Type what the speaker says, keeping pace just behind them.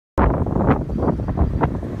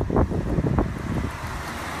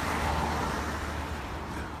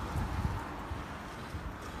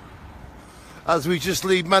as we just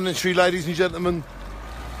leave Mandatory, ladies and gentlemen.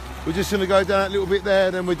 We're just going to go down a little bit there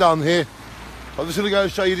and then we're done here. I'm just going to go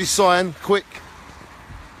and show you this sign quick.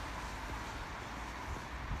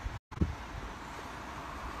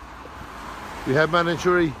 We have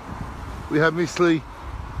Mandatory, we have Mistley,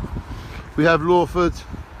 we have Lawford,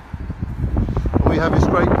 and we have this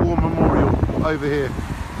great war memorial over here.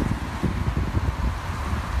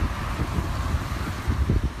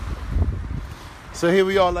 So here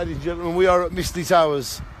we are, ladies and gentlemen, we are at Mistley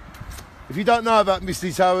Towers. If you don't know about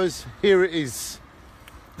Mistley Towers, here it is.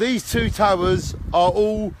 These two towers are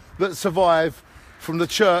all that survive from the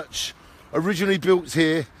church originally built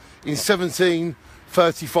here in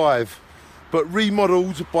 1735, but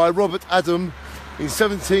remodelled by Robert Adam in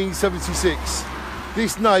 1776.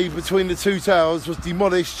 This nave between the two towers was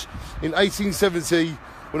demolished in 1870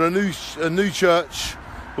 when a new church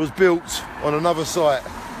was built on another site.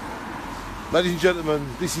 Ladies and gentlemen,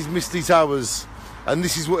 this is Mistley Towers, and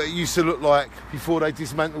this is what it used to look like before they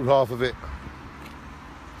dismantled half of it.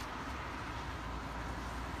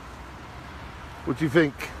 What do you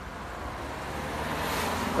think?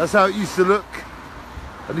 That's how it used to look,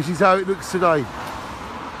 and this is how it looks today.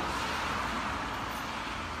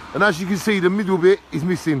 And as you can see, the middle bit is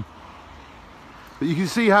missing. But you can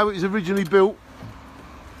see how it was originally built.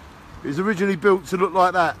 It was originally built to look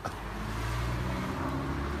like that.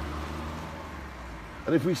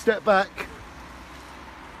 And if we step back,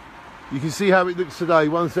 you can see how it looks today.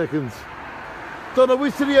 1 second. Donna,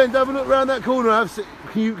 whiz to the end, have a look around that corner.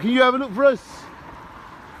 Can you have a look for us?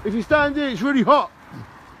 If you stand here, it's really hot.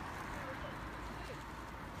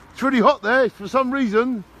 It's really hot there for some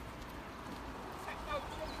reason.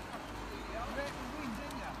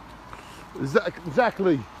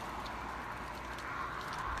 Exactly.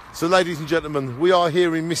 So ladies and gentlemen, we are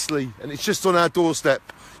here in Mistley and it's just on our doorstep.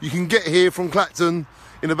 You can get here from Clacton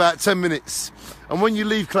in about 10 minutes. And when you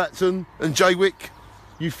leave Clacton and Jaywick,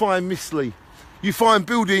 you find Mistley. You find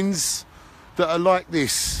buildings that are like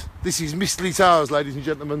this. This is Mistley Towers, ladies and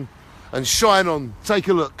gentlemen. And shine on, take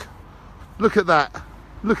a look. Look at that.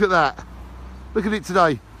 Look at that. Look at it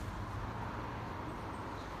today.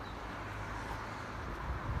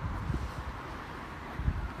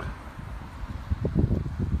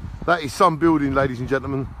 That is some building, ladies and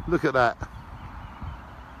gentlemen. Look at that.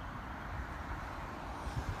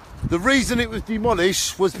 The reason it was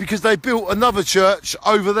demolished was because they built another church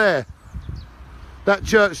over there. That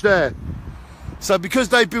church there. So because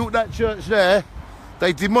they built that church there,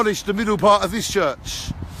 they demolished the middle part of this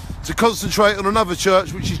church to concentrate on another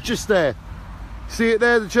church which is just there. See it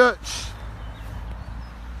there, the church?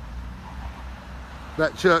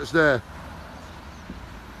 That church there.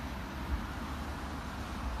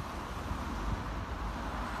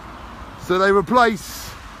 So they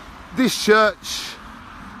replaced this church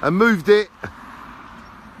and moved it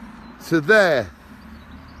to there.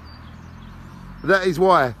 That is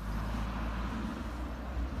why.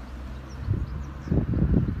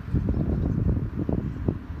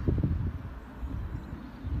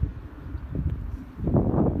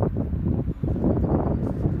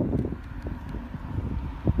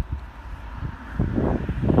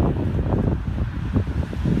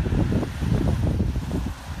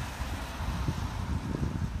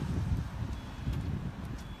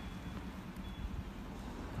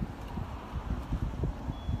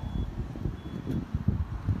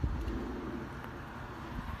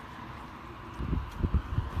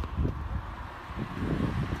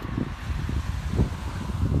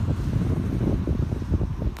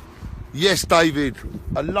 Yes, David,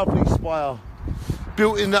 a lovely spire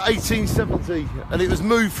built in the 1870, and it was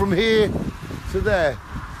moved from here to there.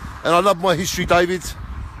 And I love my history, David,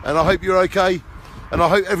 and I hope you're okay, and I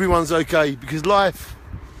hope everyone's okay, because life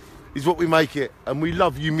is what we make it, and we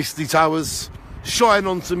love you, Mistley Towers. Shine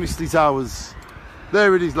on to Mistley Towers.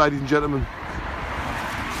 There it is, ladies and gentlemen.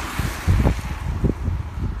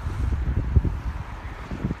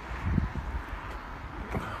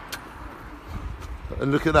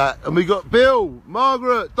 And look at that. And we got Bill,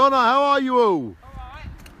 Margaret, Donna, how are you all? All right.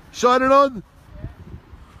 Shining on? Yeah.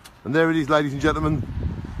 And there it is, ladies and gentlemen.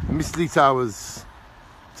 Mistley Towers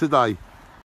today.